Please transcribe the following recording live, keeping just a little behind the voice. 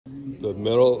The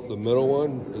middle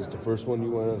one is the first one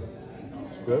you want to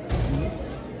strip,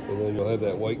 and then you'll have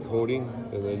that white coating,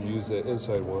 and then use that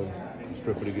inside one to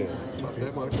strip it again. Not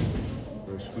that much.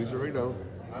 Squeeze it right down.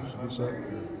 Squeeze that.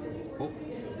 Oh.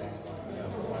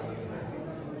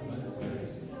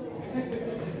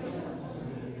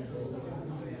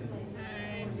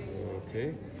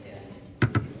 Okay.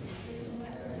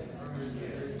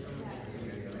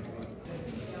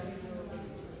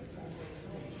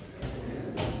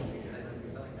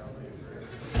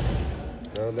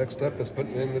 Now, next step is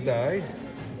putting in the die.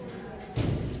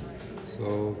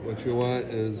 So what you want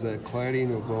is that cladding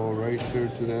will go right there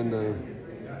to the end of,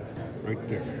 right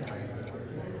there.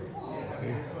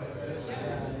 Okay.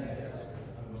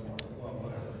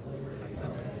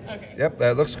 Okay. Yep,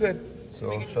 that looks good.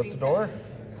 So shut the door.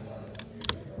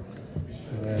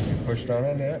 And then you push down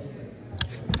on that.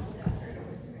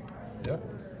 Yep.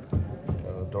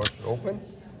 Now the door should open.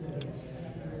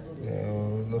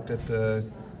 Now look at the.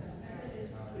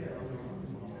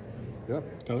 Yep.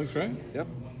 That looks right. Yep.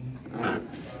 I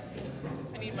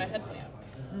need my headlamp.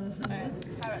 I have it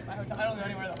at my hotel. I don't go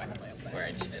anywhere without my headlamp where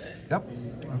I needed it. Yep.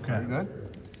 Okay. Very good.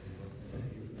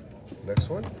 Next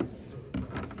one.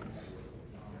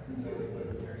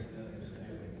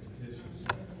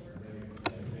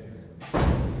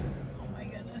 Oh my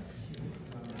goodness.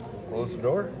 Close the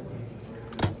door.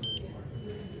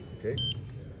 Okay.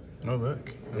 Oh,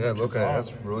 look. Yeah, look at it.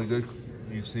 That's really good.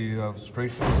 You see how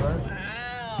straight those are?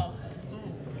 Wow.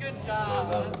 Good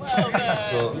job. So Well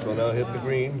done. So now hit the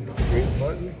green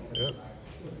button. Yep.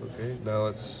 Okay. Now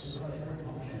it's.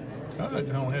 Oh, I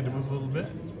only had to move a little bit.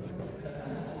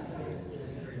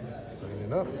 Clean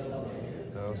it up.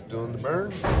 Now it's doing the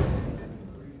burn.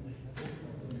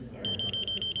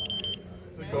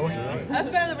 That's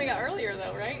better than we got earlier,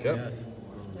 though, right? Yep.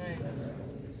 Nice.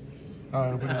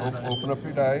 Open up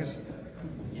your dies.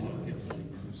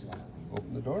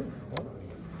 Open the door. Yep.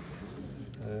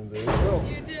 And there you go.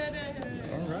 You did it.